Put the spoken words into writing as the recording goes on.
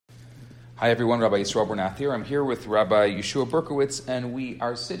Hi everyone, Rabbi Yisrael Bernath here. I'm here with Rabbi Yeshua Berkowitz, and we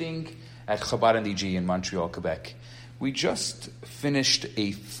are sitting at Chabad NDG in Montreal, Quebec. We just finished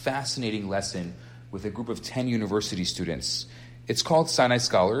a fascinating lesson with a group of 10 university students. It's called Sinai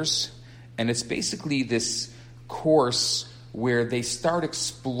Scholars, and it's basically this course where they start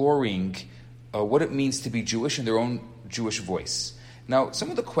exploring what it means to be Jewish in their own Jewish voice. Now,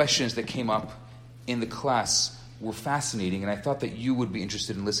 some of the questions that came up in the class were fascinating, and I thought that you would be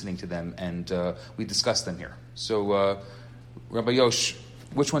interested in listening to them, and we discussed them here. So, Rabbi Yosh,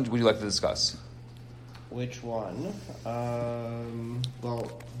 which one would you like to discuss? Which one?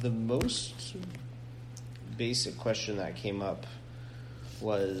 Well, the most basic question that came up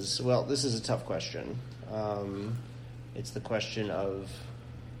was, well, this is a tough question. It's the question of,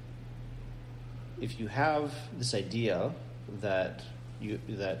 if you have this idea that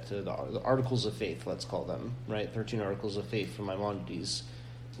the articles of faith, let's call them, right, 13 articles of faith from Maimonides,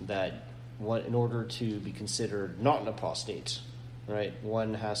 that in order to be considered not an apostate, right,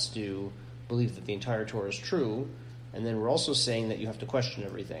 one has to believe that the entire Torah is true, and then we're also saying that you have to question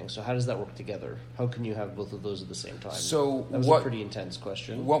everything. So how does that work together? How can you have both of those at the same time? So that was a pretty intense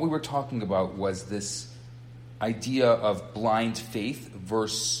question. What we were talking about was this idea of blind faith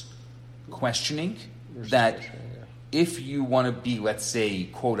versus questioning, if you want to be, let's say,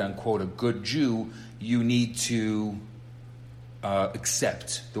 quote-unquote, a good Jew, you need to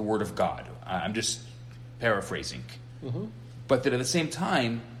accept the Word of God. I'm just paraphrasing. Mm-hmm. But that at the same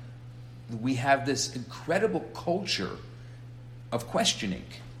time, we have this incredible culture of questioning,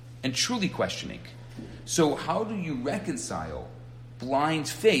 and truly questioning. So how do you reconcile blind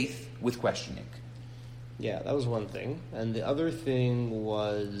faith with questioning? Yeah, that was one thing. And the other thing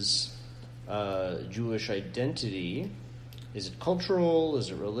was Jewish identity. Is it cultural?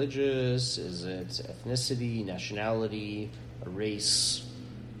 Is it religious? Is it ethnicity, nationality, a race?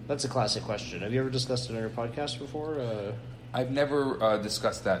 That's a classic question. Have you ever discussed it on your podcast before? I've never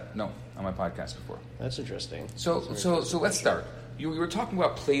discussed that, no, on my podcast before. That's interesting. So let's start. You were talking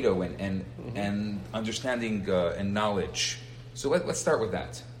about Plato and understanding and knowledge. So let's start with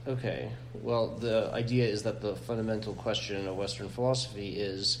that. Okay. Well, the idea is that the fundamental question of Western philosophy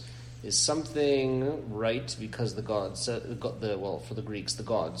is something right because the gods, for the Greeks, the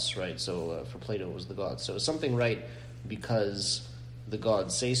gods, right? So for Plato, it was the gods. So is something right because the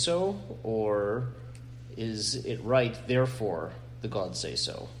gods say so, or is it right, therefore the gods say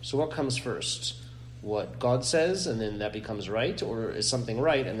so? So what comes first? What God says, and then that becomes right? Or is something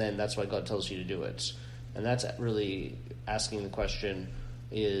right, and then that's why God tells you to do it? And that's really asking the question,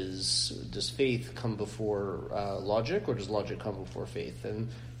 does faith come before logic, or does logic come before faith? And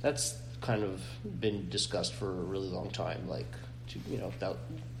that's kind of been discussed for a really long time,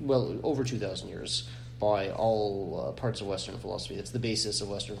 over 2,000 years by all parts of Western philosophy. It's the basis of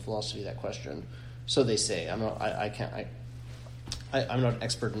Western philosophy, that question. So they say. I'm not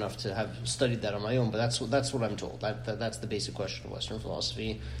expert enough to have studied that on my own, but that's what I'm told. That's the basic question of Western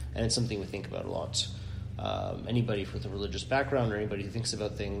philosophy, and it's something we think about a lot. Anybody with a religious background or anybody who thinks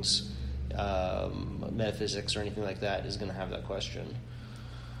about things, metaphysics or anything like that, is going to have that question.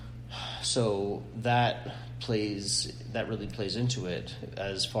 So that really plays into it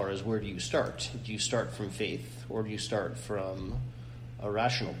as far as, where do you start? Do you start from faith, or do you start from a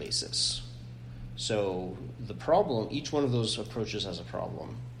rational basis? So the problem, each one of those approaches has a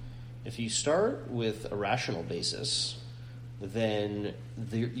problem. If you start with a rational basis, then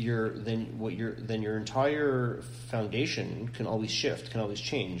your entire foundation can always shift, can always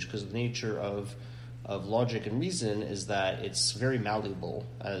change, because the nature of logic and reason is that it's very malleable,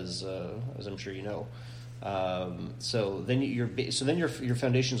 as I'm sure you know. So then your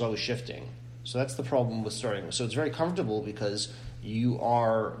foundation is always shifting. So that's the problem with starting. So it's very comfortable because you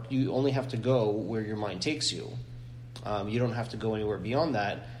only have to go where your mind takes you. You don't have to go anywhere beyond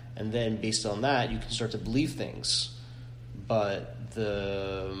that, and then based on that, you can start to believe things. But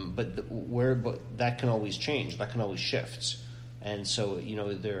that can always change. That can always shift, and so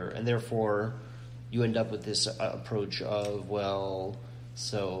therefore you end up with this approach of,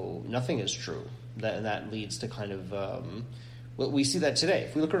 so nothing is true. That leads to kind of we see that today.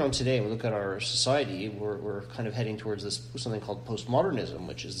 If we look around today and we look at our society, we're kind of heading towards this something called postmodernism,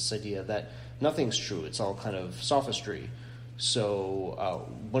 which is this idea that nothing's true. It's all kind of sophistry. So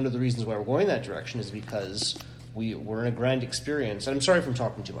one of the reasons why we're going that direction is because we're in a grand experience. And I'm sorry if I'm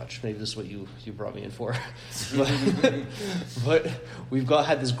talking too much. Maybe this is what you brought me in for. but we've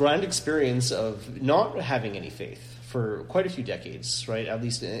had this grand experience of not having any faith for quite a few decades, right? At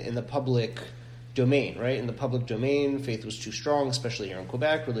least in the public domain, right? In the public domain, faith was too strong, especially here in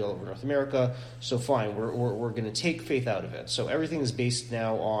Quebec, really all over North America. So fine, we're going to take faith out of it. So everything is based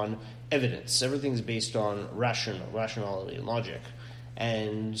now on evidence. Everything is based on rationality and logic.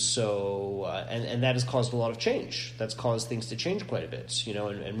 And so, and that has caused a lot of change. That's caused things to change quite a bit,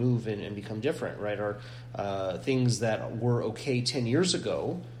 and move and become different, right? Or things that were okay 10 years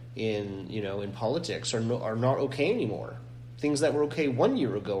ago in politics are not okay anymore. Things that were okay 1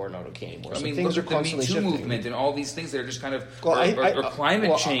 year ago are not okay anymore. So things look are constantly the Me Too shifting. movement and all these things that are just kind of or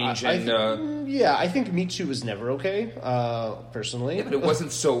climate change. I think Me Too was never okay, personally. Yeah, but it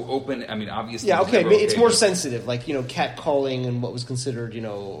wasn't so open. I mean, obviously, yeah, okay. It's more but sensitive, like catcalling and what was considered,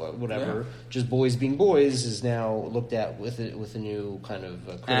 whatever, just boys being boys is now looked at with a new kind of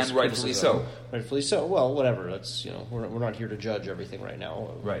and rightfully so. Rightfully so. Well, whatever. That's we're not here to judge everything right now.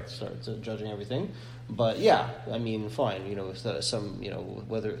 Right. Start judging everything. But yeah, I mean, fine. Some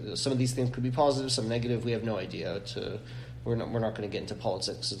whether some of these things could be positive, some negative. We have no idea. We're not going to get into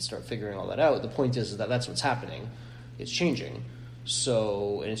politics and start figuring all that out. The point is that that's what's happening. It's changing.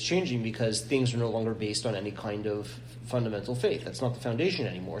 So, and it's changing because things are no longer based on any kind of fundamental faith. That's not the foundation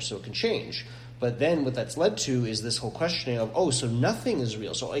anymore. So it can change. But then what that's led to is this whole questioning of so nothing is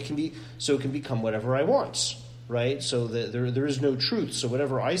real. So it can become whatever I want. Right. So there is no truth. So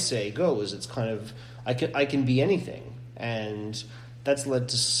whatever I say goes. It's kind of I can be anything, and that's led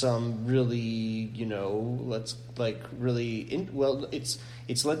to some really,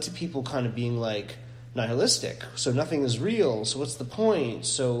 it's led to people kind of being like nihilistic. So nothing is real. So what's the point?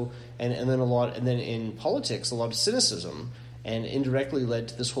 So and then in politics, a lot of cynicism, and indirectly led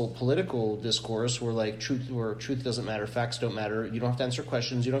to this whole political discourse where truth doesn't matter, facts don't matter. You don't have to answer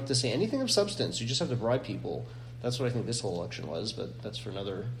questions. You don't have to say anything of substance. You just have to bribe people. That's what I think this whole election was. But that's for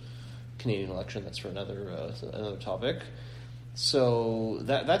another Canadian election. That's for another topic. So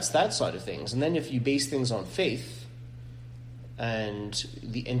that's that side of things. And then if you base things on faith and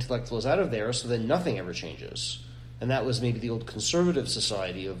the intellect flows out of there, so then nothing ever changes. And that was maybe the old conservative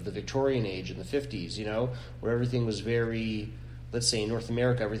society of the Victorian age in the 50s, where everything was very, let's say in North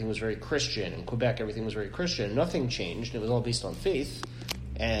America, everything was very Christian. In Quebec, everything was very Christian. Nothing changed. It was all based on faith.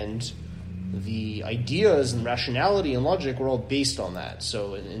 And the ideas and rationality and logic were all based on that.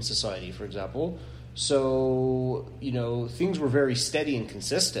 So in society, for example. So, things were very steady and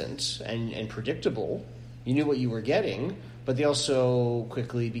consistent and predictable. You knew what you were getting, but they also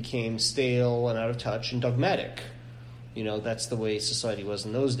quickly became stale and out of touch and dogmatic. That's the way society was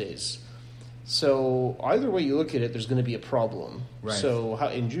in those days. So either way you look at it, there's going to be a problem. Right. So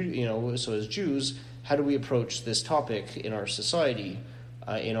so as Jews, how do we approach this topic in our society?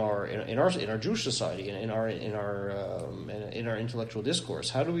 In our Jewish society, in our intellectual discourse,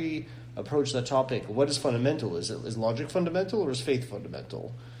 how do we approach that topic? What is fundamental? Is logic fundamental or is faith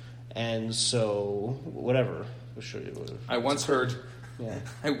fundamental? And so, whatever. I once heard Yeah.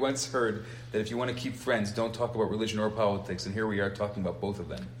 I once heard that if you want to keep friends, don't talk about religion or politics, and here we are talking about both of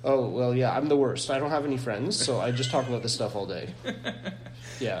them. Oh, well, yeah, I'm the worst. I don't have any friends, so I just talk about this stuff all day.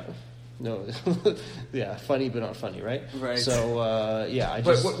 Yeah. No, yeah, funny but not funny, right? Right. So, yeah, I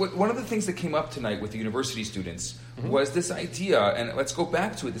But just... one of the things that came up tonight with the university students was this idea, and let's go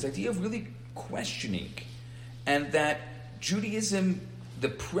back to it, this idea of really questioning, and that Judaism, the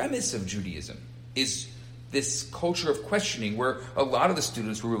premise of Judaism, is this culture of questioning, where a lot of the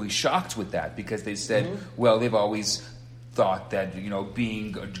students were really shocked with that, because they said, well, they've always thought that, you know,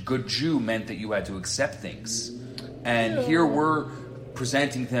 being a good Jew meant that you had to accept things. And here we're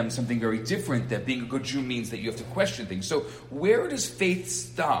presenting them something very different, that being a good Jew means that you have to question things. So where does faith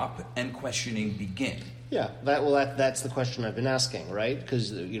stop and questioning begin? Yeah, that's the question I've been asking, right?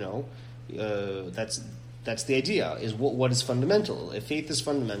 Because, you know, that's the idea, is what is fundamental. If faith is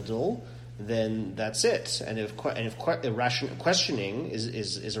fundamental, then that's it. And if questioning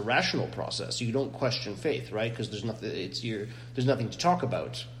is a rational process, you don't question faith, right? Because there's nothing to talk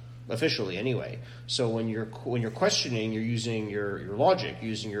about officially anyway. So when you're questioning, you're using your logic,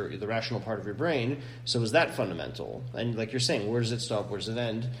 using the rational part of your brain. So is that fundamental? And like you're saying, where does it stop? Where does it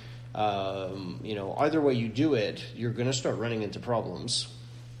end? You know, either way you do it, you're going to start running into problems.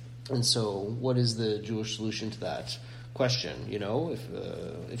 And so, what is the Jewish solution to that question? You know,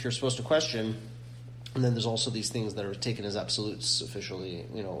 if you're supposed to question, and then there's also these things that are taken as absolutes officially,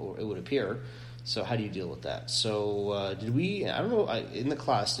 you know, it would appear. So how do you deal with that? So did we? I don't know. In the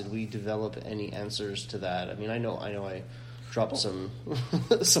class, did we develop any answers to that? I mean, I know. I dropped some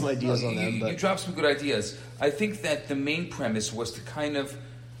some ideas on them. But you dropped some good ideas. I think that the main premise was to kind of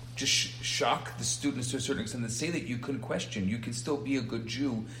just shock the students to a certain extent and say that you can question. You can still be a good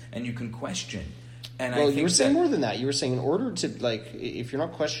Jew and you can question. And well, I think you were saying more than that. You were saying in order to, like, if you're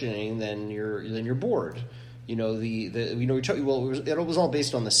not questioning, then you're bored. You know, it was all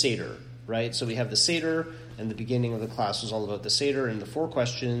based on the Seder, right? So we have the Seder, and the beginning of the class was all about the Seder and the 4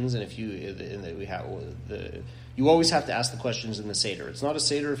 questions. And you always have to ask the questions in the Seder. It's not a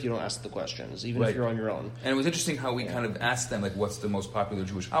Seder if you don't ask the questions, even if you're on your own. And it was interesting how we kind of asked them, like, what's the most popular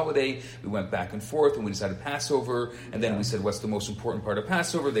Jewish holiday? We went back and forth, and we decided Passover. And then we said, what's the most important part of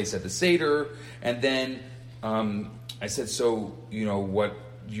Passover? They said the Seder. And then I said, so, what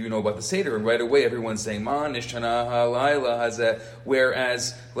do you know about the Seder? And right away, everyone's saying, Ma, Nishtana, Halayla, Hazeh.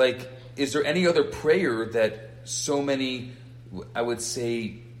 Whereas, like, is there any other prayer that so many, I would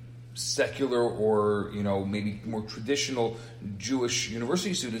say, secular or maybe more traditional Jewish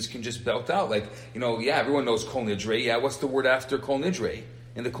university students can just belt out, like, everyone knows Kol Nidre. What's the word after Kol Nidre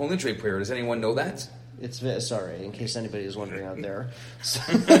in the Kol Nidre prayer? Does anyone know that? It's sorry, in case anybody is wondering out there.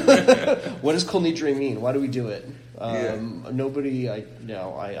 What does Kol Nidre mean? Why do we do it? Nobody.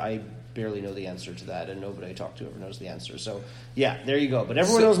 I barely know the answer to that, and nobody I talk to ever knows the answer. So there you go. But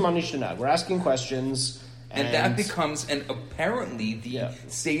everyone knows Ma Nishtana. We're asking questions. And that becomes, and apparently the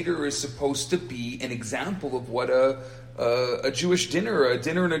Seder is supposed to be an example of what a Jewish dinner, a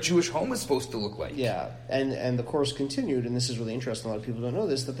dinner in a Jewish home is supposed to look like. Yeah, and the course continued, and this is really interesting, a lot of people don't know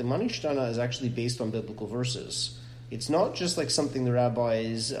this, that the Ma Nishtana is actually based on biblical verses. It's not just like something the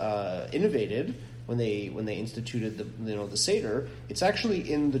rabbis innovated when they instituted the Seder. It's actually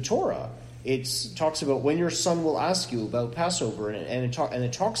in the Torah. It talks about when your son will ask you about Passover, and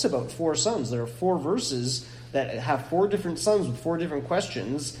it talks about 4 sons. There are 4 verses that have 4 different sons with 4 different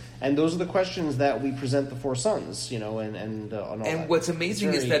questions, and those are the questions that we present the 4 sons, and all and what's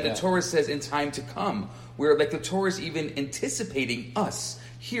amazing is that the Torah says in time to come, where like the Torah is even anticipating us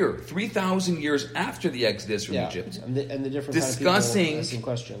here, 3,000 years after the Exodus from Egypt, and the different discussing kind of people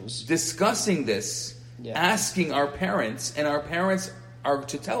questions, discussing this, asking our parents, and our parents are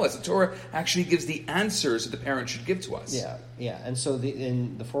to tell us. The Torah actually gives the answers that the parents should give to us. Yeah. And so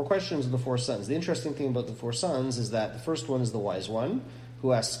in the 4 questions of the 4 sons, the interesting thing about the 4 sons is that the first one is the wise one,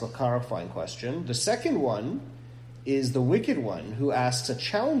 who asks a clarifying question. The second one is the wicked one, who asks a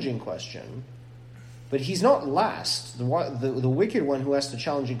challenging question. But he's not last. The wicked one who asks a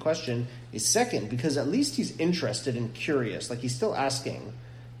challenging question is second, because at least he's interested and curious. Like, he's still asking.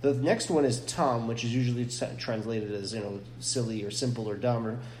 The next one is Tam, which is usually translated as, silly or simple or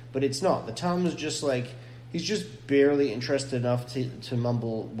dumb, but it's not. The Tam is just like, he's just barely interested enough to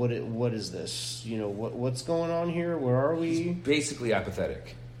mumble, what is this? What's going on here? Where are we? He's basically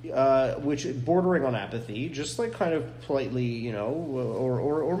apathetic. Which bordering on apathy, just like kind of politely,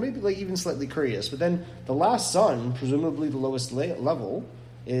 or maybe like even slightly curious. But then the last son, presumably the lowest level,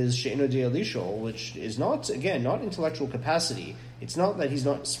 is She'eno De'elishol, which is not intellectual capacity. It's not that he's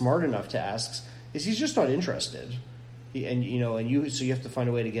not smart enough to ask; he's just not interested. So you have to find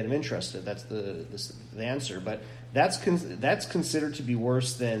a way to get him interested. That's the answer. But that's considered to be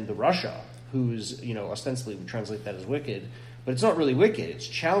worse than the Russia, who's ostensibly would translate that as wicked, but it's not really wicked. It's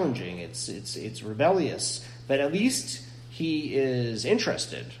challenging. It's rebellious. But at least he is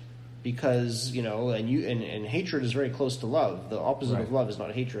interested. Because and hatred is very close to love. The opposite of love is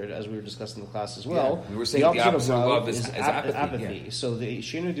not hatred, as we were discussing in the class as well. We were saying the opposite of love is apathy. Yeah. So the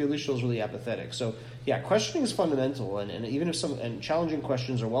She'eno De'elishol is really apathetic. So questioning is fundamental, and even if challenging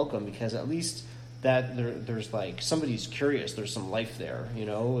questions are welcome, because at least that there's like somebody's curious. There's some life there.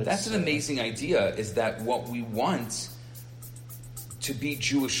 That's an amazing idea. Is that what we want to be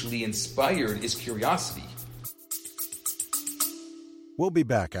Jewishly inspired is curiosity. We'll be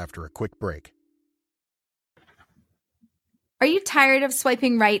back after a quick break. Are you tired of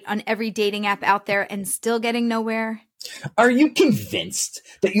swiping right on every dating app out there and still getting nowhere? Are you convinced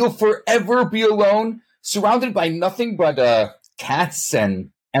that you'll forever be alone, surrounded by nothing but cats and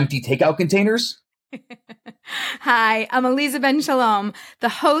empty takeout containers? Hi, I'm Eliza Ben Shalom, the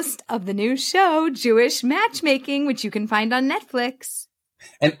host of the new show, Jewish Matchmaking, which you can find on Netflix.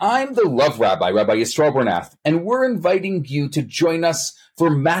 And I'm the love rabbi, Rabbi Yisrael Bernath, and we're inviting you to join us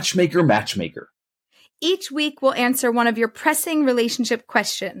for Matchmaker. Each week, we'll answer one of your pressing relationship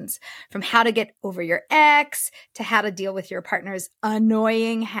questions, from how to get over your ex to how to deal with your partner's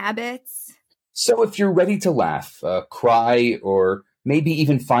annoying habits. So if you're ready to laugh, cry, or maybe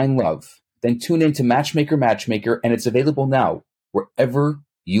even find love, then tune in to Matchmaker, and it's available now wherever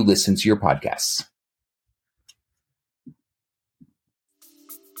you listen to your podcasts.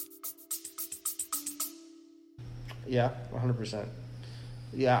 Yeah, 100%.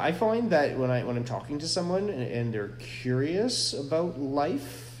 Yeah, I find that when I'm talking to someone and they're curious about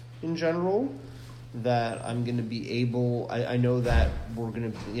life in general, that I'm going to be able. I know that we're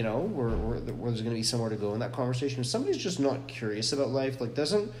going to, there's going to be somewhere to go in that conversation. If somebody's just not curious about life, like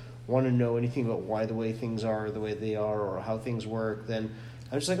doesn't want to know anything about why the way things are the way they are or how things work, then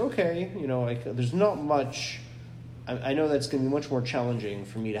I'm just like, okay, there's not much. I know that's going to be much more challenging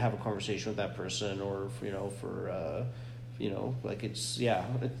for me to have a conversation with that person, or it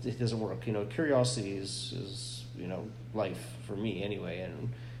doesn't work. Curiosity is life for me anyway,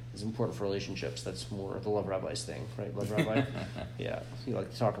 and is important for relationships. That's more the Love Rabbis thing, right? Love Rabbi? Yeah, you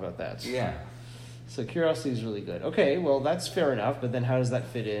like to talk about that. Yeah. So curiosity is really good. Okay, well, that's fair enough, but then how does that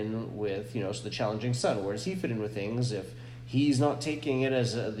fit in with, so the challenging son? Where does he fit in with things if he's not taking it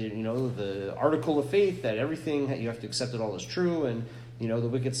as, the article of faith that everything, you have to accept it all as true, and, the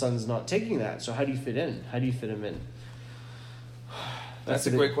wicked son's not taking that. So how do you fit in? How do you fit him in? That's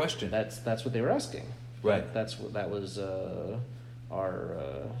a great question. That's what they were asking. Right. That was a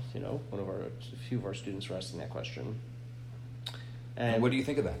few of our students were asking that question. And what do you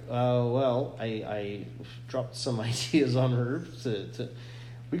think of that? Well, I dropped some ideas on her to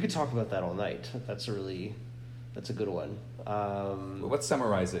we could talk about that all night. That's a good one. Let's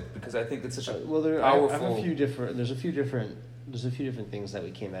summarize it, because I think it's such a powerful. I have a few different. There's a few different things that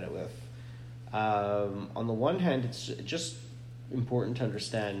we came at it with. On the one hand, it's just important to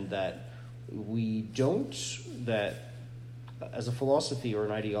understand that that as a philosophy or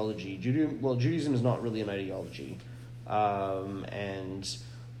an ideology, Judaism is not really an ideology. And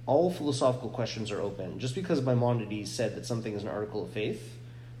all philosophical questions are open. Just because Maimonides said that something is an article of faith,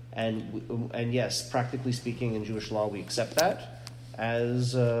 and yes, practically speaking, in Jewish law we accept that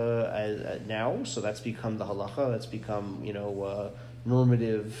as now. So that's become the halacha. That's become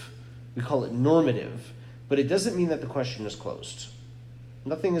normative. We call it normative, but it doesn't mean that the question is closed.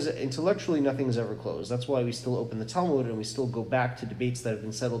 Nothing is ever closed. That's why we still open the Talmud and we still go back to debates that have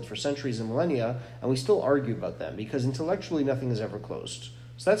been settled for centuries and millennia, and we still argue about them, because intellectually nothing is ever closed.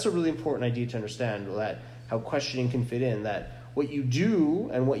 So that's a really important idea to understand, that how questioning can fit in, that what you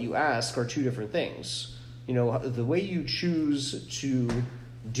do and what you ask are two different things. The way you choose to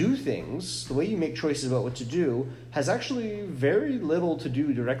do things, the way you make choices about what to do, has actually very little to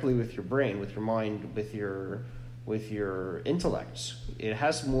do directly with your brain, with your mind, with your intellect. It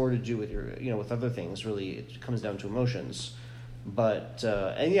has more to do with with other things. Really, it comes down to emotions. But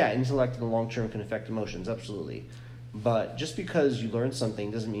intellect in the long term can affect emotions, absolutely. But just because you learn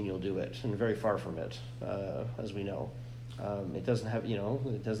something doesn't mean you'll do it, and very far from it, as we know. It doesn't have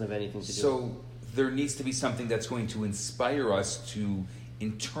anything to do. So there needs to be something that's going to inspire us to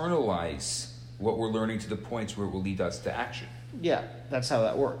internalize what we're learning to the point where it will lead us to action. Yeah, that's how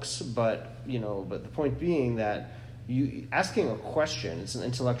that works. But the point being that you asking a question, it's an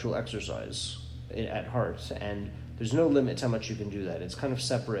intellectual exercise at heart, and there's no limit to how much you can do that. It's kind of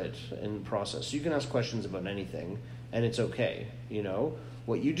separate in the process. So you can ask questions about anything, and it's okay.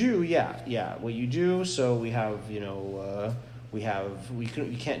 What you do, what you do. So we have, you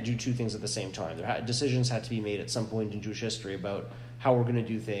can't do two things at the same time. Decisions had to be made at some point in Jewish history about how we're going to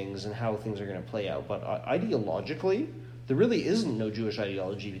do things and how things are going to play out. But ideologically, there really isn't no Jewish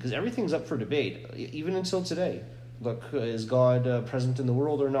ideology, because everything's up for debate, even until today. Look, is God present in the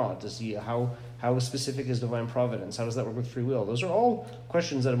world or not? How specific is divine providence? How does that work with free will? Those are all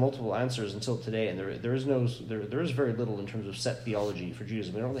questions that have multiple answers until today, and there is very little in terms of set theology for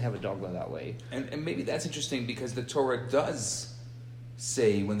Judaism. We don't really have a dogma that way. And maybe that's interesting, because the Torah does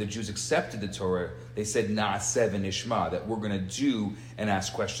say, when the Jews accepted the Torah, they said na'aseh v'nishma, that we're going to do and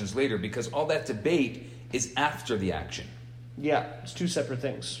ask questions later, because all that debate is after the action. Yeah, it's two separate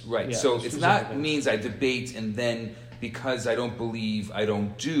things. Right, yeah, so it's not means I debate and then because I don't believe I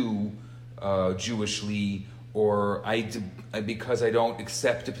don't do Jewishly, or because I don't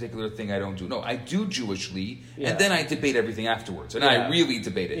accept a particular thing I don't do. No, I do Jewishly, and then I debate everything afterwards, and I really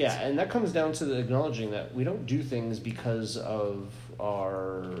debate it. Yeah, and that comes down to the acknowledging that we don't do things because of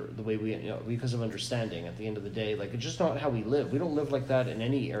because of understanding. At the end of the day, like, it's just not how we live. We don't live like that in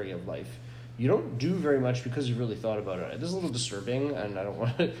any area of life. You don't do very much because you've really thought about it. This is a little disturbing, and I don't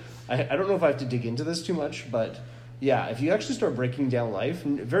want to. I don't know if I have to dig into this too much, but yeah, if you actually start breaking down life,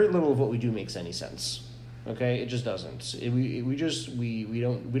 very little of what we do makes any sense. Okay, it just doesn't. We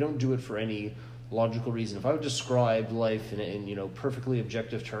don't do it for any logical reason. If I would describe life in perfectly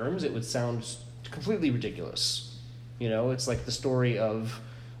objective terms, it would sound completely ridiculous. It's like the story of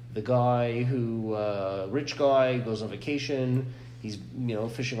the guy who rich guy goes on vacation. He's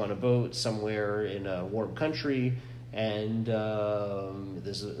fishing on a boat somewhere in a warm country, and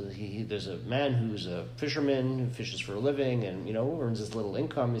there's there's a man who's a fisherman who fishes for a living and, earns his little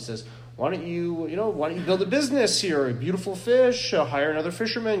income. He says, why don't you build a business here? A beautiful fish, hire another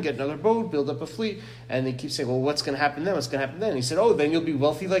fisherman, get another boat, build up a fleet. And they keep saying, well, what's going to happen then? What's going to happen then? And he said, oh, then you'll be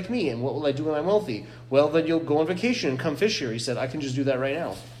wealthy like me. And what will I do when I'm wealthy? Well, then you'll go on vacation and come fish here. He said, I can just do that right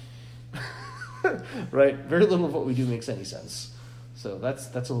now. Right? Very little of what we do makes any sense. So that's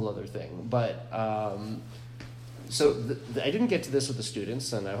a whole other thing. But so I didn't get to this with the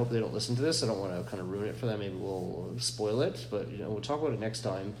students, and I hope they don't listen to this. I don't want to kind of ruin it for them. Maybe we'll spoil it, but we'll talk about it next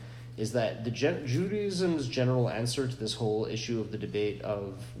time. Is that Judaism's general answer to this whole issue of the debate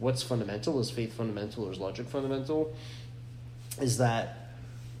of what's fundamental? Is faith fundamental or is logic fundamental? Is that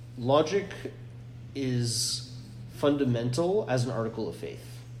logic is fundamental as an article of faith.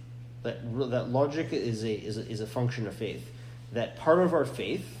 That logic is a function of faith. That part of our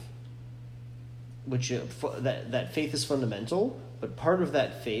faith, which that faith is fundamental, but part of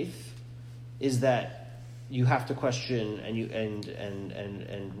that faith is that you have to question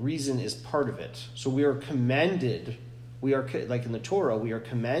and reason is part of it. So we are commanded, like in the Torah, we are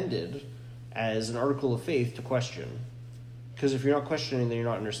commanded as an article of faith to question. Because if you're not questioning, then you're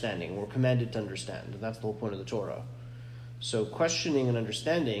not understanding. We're commanded to understand, and that's the whole point of the Torah. So questioning and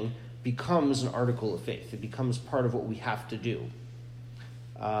understanding becomes an article of faith. It becomes part of what we have to do.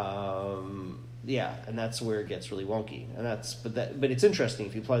 And that's where it gets really wonky. But it's interesting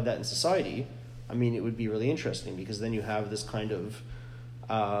if you applied that in society. I mean, it would be really interesting because then you have this kind of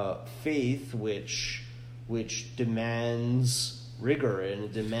faith which demands rigor and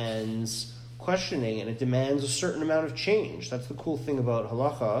it demands questioning and it demands a certain amount of change. That's the cool thing about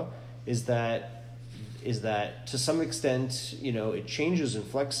halacha is that to some extent, it changes and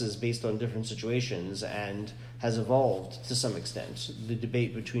flexes based on different situations and has evolved to some extent. The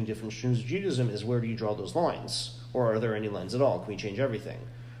debate between different streams of Judaism is where do you draw those lines? Or are there any lines at all? Can we change everything?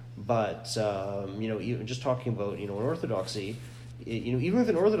 But, just talking about, in Orthodoxy, even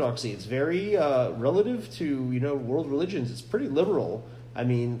within Orthodoxy, it's very relative to, world religions. It's pretty liberal. I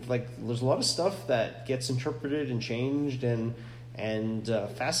mean, there's a lot of stuff that gets interpreted and changed and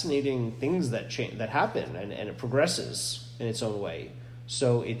fascinating things that happen and it progresses in its own way.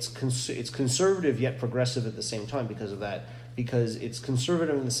 So it's conservative yet progressive at the same time because of that. Because it's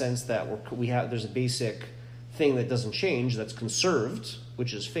conservative in the sense that there's a basic thing that doesn't change that's conserved,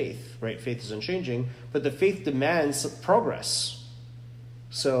 which is faith, right? Faith is unchanging, but the faith demands progress.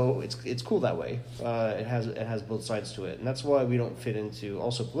 So it's cool that way. It has both sides to it, and that's why we don't fit into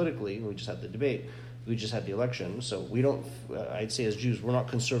also politically. We just had the debate. We just had the election, so we don't. I'd say as Jews, we're not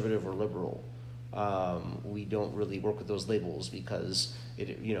conservative or liberal. We don't really work with those labels because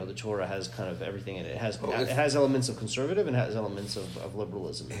the Torah has kind of everything in it. It has elements of conservative and has elements of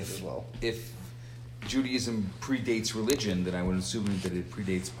liberalism in it as well. If Judaism predates religion, then I would assume that it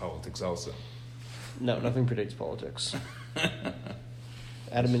predates politics also. No, nothing predates politics.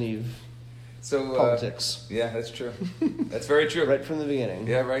 Adam and Eve. So politics. Yeah, that's true. That's very true. Right from the beginning.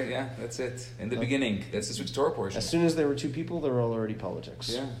 Yeah, right. Yeah, that's it. In the beginning, that's the Torah portion. As soon as there were two people, there were already politics.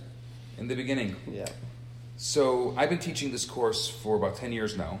 Yeah, in the beginning. Yeah. So I've been teaching this course for about 10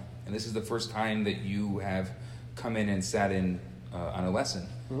 years now, and this is the first time that you have come in and sat in on a lesson.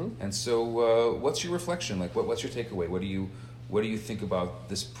 Mm-hmm. And so, what's your reflection? What's your takeaway? What do you think about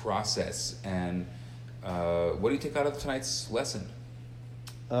this process? And what do you take out of tonight's lesson?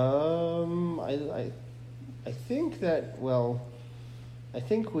 I think that, I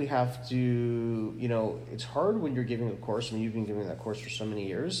think we have to, it's hard when you're giving a course. I mean, you've been giving that course for so many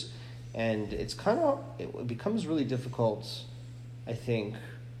years, and it becomes really difficult, I think,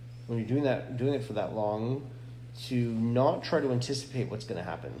 when you're doing it for that long, to not try to anticipate what's going to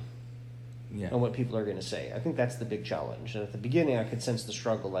happen. Yeah. And what people are going to say. I think that's the big challenge. And at the beginning, I could sense the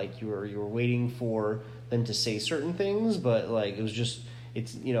struggle. Like you were waiting for them to say certain things, but it was just.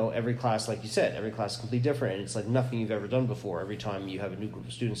 It's, every class, like you said, every class is completely different, and it's like nothing you've ever done before every time you have a new group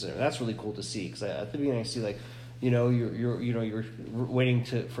of students in there. That's really cool to see, because at the beginning I see, you're waiting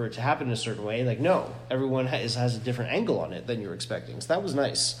for it to happen in a certain way. No, everyone has a different angle on it than you're expecting. So that was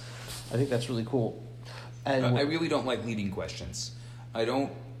nice. I think that's really cool. And I really don't like leading questions. I don't,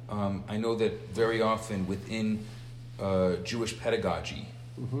 I know that very often within Jewish pedagogy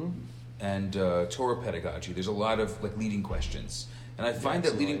mm-hmm. and Torah pedagogy, there's a lot of leading questions. And I find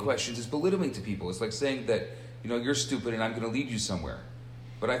that leading questions is belittling to people. It's like saying that, you're stupid and I'm going to lead you somewhere.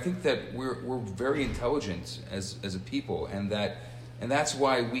 But I think that we're very intelligent as a people, and that's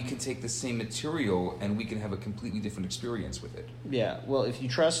why we can take the same material and we can have a completely different experience with it. Yeah, well, if you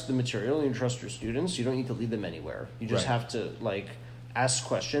trust the material and you trust your students, you don't need to lead them anywhere. You just have to ask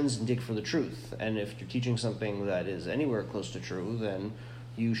questions and dig for the truth. And if you're teaching something that is anywhere close to true, then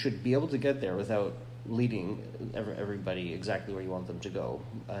you should be able to get there without leading everybody exactly where you want them to go.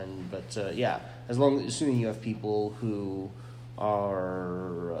 But assuming you have people who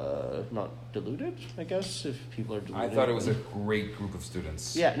are not deluded, I guess, if people are deluded. I thought it was a great group of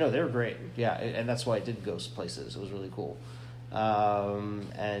students. Yeah, no, they were great. Yeah, and that's why I did go places. It was really cool. So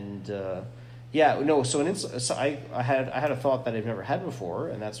I had a thought that I've never had before,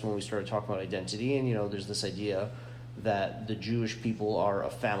 and that's when we started talking about identity. And there's this idea that the Jewish people are a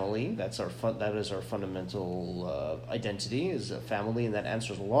family. That is our fundamental identity, is a family, and that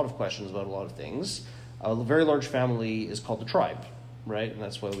answers a lot of questions about a lot of things. A very large family is called the tribe, right? And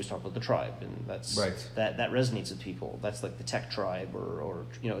that's why we always talk about the tribe, and that's right. That resonates with people. That's like the tech tribe, or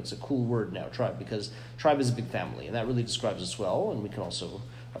it's a cool word now, tribe, because tribe is a big family, and that really describes us well. And we can also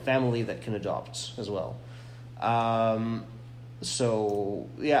a family that can adopt as well. Fine,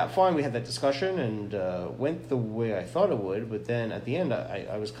 we had that discussion, and went the way I thought it would. But then at the end,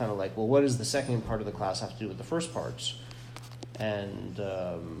 I was kind of like, well, what does the second part of the class have to do with the first parts? And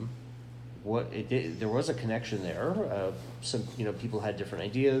there was a connection there. Some people had different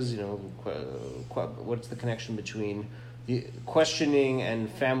ideas. What's the connection between the questioning and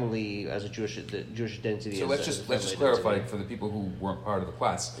family as the Jewish identity? So let's just clarify for the people who weren't part of the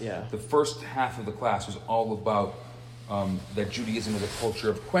class. Yeah. The first half of the class was all about that Judaism is a culture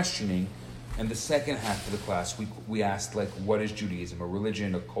of questioning, and the second half of the class we asked, like, what is Judaism? A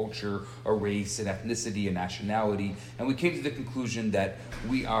religion, a culture, a race, an ethnicity, a nationality, and we came to the conclusion that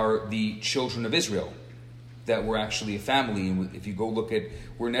we are the children of Israel, that we're actually a family. And if you go look at,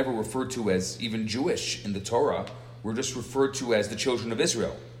 we're never referred to as even Jewish in the Torah. We're just referred to as the children of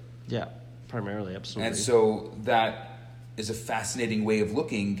Israel. Yeah, primarily, absolutely. And so that is a fascinating way of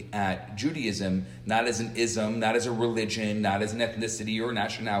looking at Judaism, not as an ism, not as a religion, not as an ethnicity or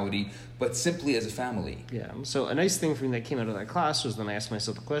nationality, but simply as a family. Yeah, so a nice thing for me that came out of that class was when I asked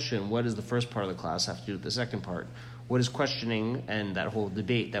myself the question, what does the first part of the class have to do with the second part? What is questioning and that whole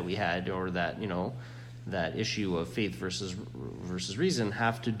debate that we had, or that, that issue of faith versus reason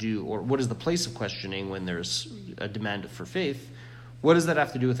have to do, or what is the place of questioning when there's a demand for faith? What does that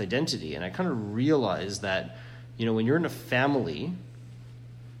have to do with identity? And I kind of realized that, when you're in a family,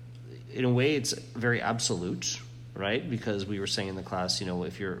 in a way it's very absolute, right? Because we were saying in the class,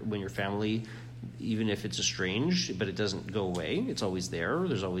 when your family, even if it's estranged, but it doesn't go away, it's always there.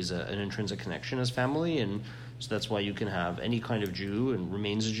 There's always an intrinsic connection as family, and so that's why you can have any kind of Jew and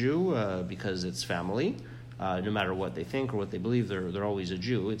remains a Jew because it's family. No matter what they think or what they believe, they're always a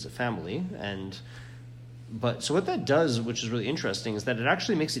Jew. It's a family, so what that does, which is really interesting, is that it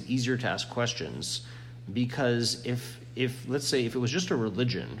actually makes it easier to ask questions. Because if let's say if it was just a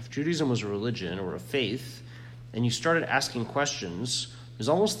religion, if Judaism was a religion or a faith, and you started asking questions, there's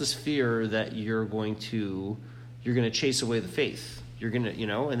almost this fear that you're going to chase away the faith. You're going to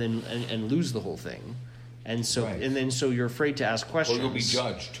and lose the whole thing. And so right. So you're afraid to ask questions. Or you'll be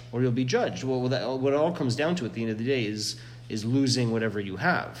judged. Well, what it all comes down to at the end of the day is losing whatever you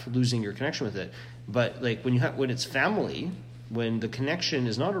have, losing your connection with it. But like when it's family, when the connection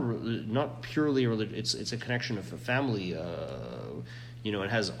is not purely religious, it's a connection of a family. It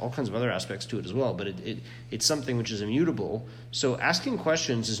has all kinds of other aspects to it as well. But it's something which is immutable. So asking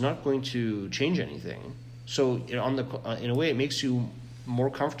questions is not going to change anything. So in a way, it makes you more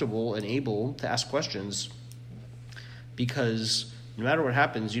comfortable and able to ask questions, because no matter what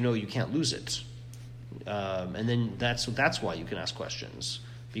happens, you can't lose it. And then that's why you can ask questions.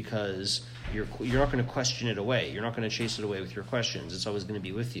 Because you're not going to question it away. You're not going to chase it away with your questions. It's always going to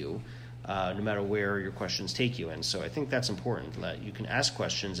be with you, no matter where your questions take you. And so I think that's important, that you can ask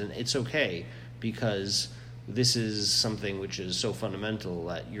questions, and it's okay, because this is something which is so fundamental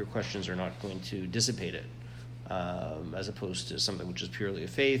that your questions are not going to dissipate it, as opposed to something which is purely a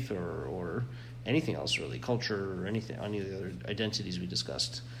faith or anything else, really, culture or any of the other identities we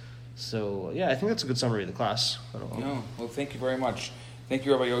discussed. So, I think that's a good summary of the class. No, well, thank you very much. Thank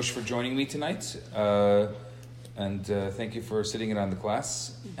you, Rabbi Yosh, for joining me tonight, and thank you for sitting in on the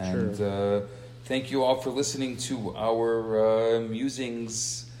class. And sure. Thank you all for listening to our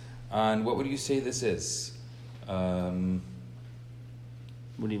musings on, what would you say this is? What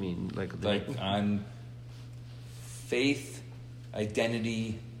do you mean? Like on faith,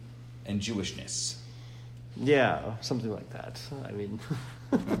 identity, and Jewishness. Yeah, something like that. I mean...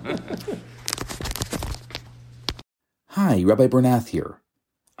 Hi, Rabbi Bernath here.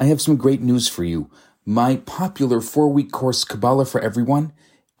 I have some great news for you. My popular 4-week course, Kabbalah for Everyone,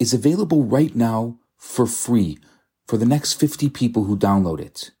 is available right now for free for the next 50 people who download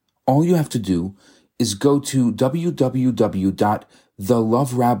it. All you have to do is go to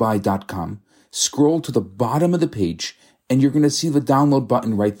www.theloverabbi.com, scroll to the bottom of the page, and you're going to see the download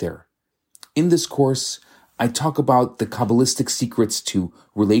button right there. In this course, I talk about the Kabbalistic secrets to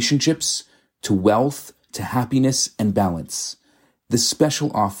relationships, to wealth, to happiness, and balance. This special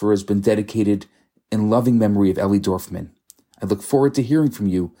offer has been dedicated in loving memory of Ellie Dorfman. I look forward to hearing from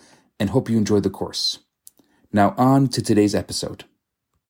you and hope you enjoy the course. Now on to today's episode.